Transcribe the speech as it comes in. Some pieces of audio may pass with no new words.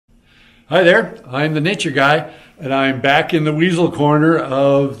Hi there, I'm the Nature Guy, and I'm back in the Weasel corner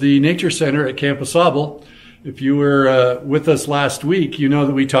of the Nature Center at Camp Au Sable. If you were with us last week, you know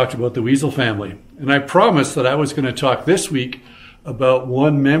that we talked about the Weasel family. And I promised that I was going to talk this week about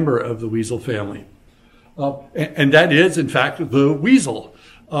one member of the Weasel family. And that is, in fact, the weasel.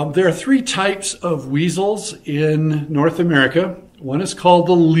 There are three types of weasels in North America. One is called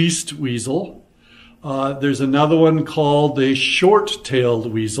the least weasel. There's another one called the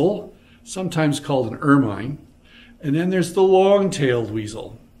short-tailed weasel, sometimes called an ermine. And then there's the long-tailed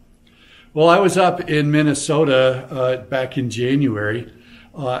weasel. Well, I was up in Minnesota back in January,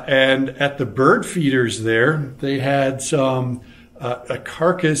 and at the bird feeders there, they had a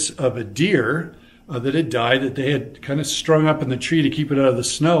carcass of a deer that had died, that they had kind of strung up in the tree to keep it out of the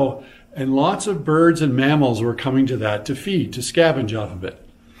snow, and lots of birds and mammals were coming to that to feed, to scavenge off of it.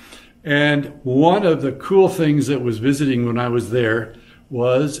 And one of the cool things that was visiting when I was there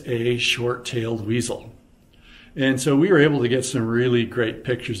was a short-tailed weasel. And so we were able to get some really great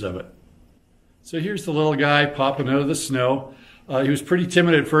pictures of it. So here's the little guy popping out of the snow. He was pretty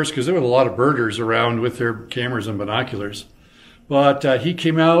timid at first because there were a lot of birders around with their cameras and binoculars. But he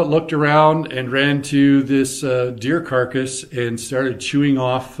came out, looked around, and ran to this deer carcass and started chewing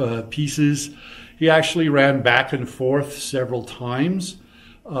off pieces. He actually ran back and forth several times,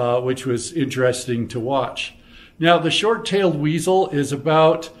 which was interesting to watch. Now, the short-tailed weasel is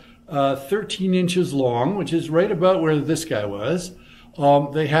about 13 inches long, which is right about where this guy was.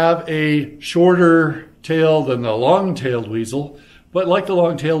 They have a shorter tail than the long-tailed weasel, but like the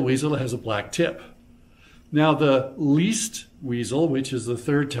long-tailed weasel, it has a black tip. Now, the least weasel, which is the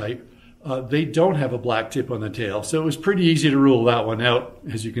third type, they don't have a black tip on the tail, so it was pretty easy to rule that one out,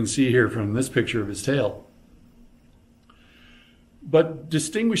 as you can see here from this picture of his tail. But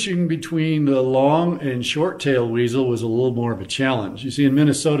distinguishing between the long and short-tailed weasel was a little more of a challenge. You see, in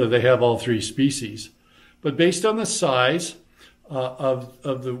Minnesota, they have all three species. But based on the size of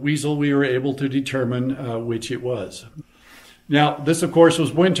the weasel, we were able to determine which it was. Now, this, of course,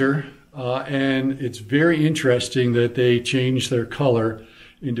 was winter, and it's very interesting that they changed their color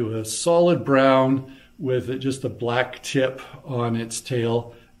into a solid brown with just a black tip on its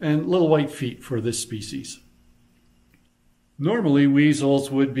tail and little white feet for this species. Normally,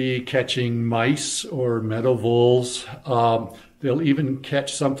 weasels would be catching mice or meadow voles. They'll even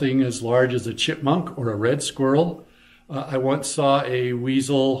catch something as large as a chipmunk or a red squirrel. I once saw a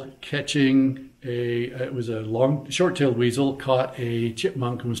weasel catching it was a short-tailed weasel, caught a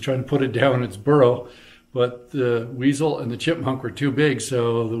chipmunk and was trying to put it down in its burrow. But the weasel and the chipmunk were too big,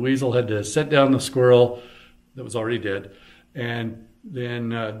 so the weasel had to set down the squirrel that was already dead and then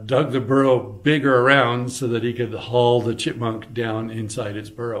dug the burrow bigger around so that he could haul the chipmunk down inside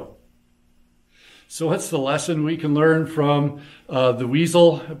its burrow. So what's the lesson we can learn from the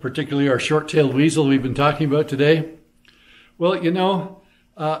weasel, particularly our short-tailed weasel we've been talking about today? Well, you know,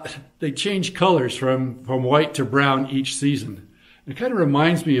 they change colors from white to brown each season. It kind of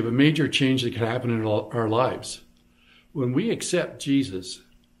reminds me of a major change that can happen in our lives. When we accept Jesus,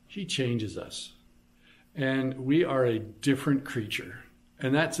 he changes us. And we are a different creature.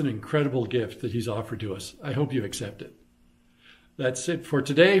 And that's an incredible gift that he's offered to us. I hope you accept it. That's it for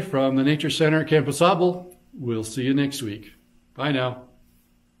today from the Nature Center at Camp Au Sable. We'll see you next week. Bye now.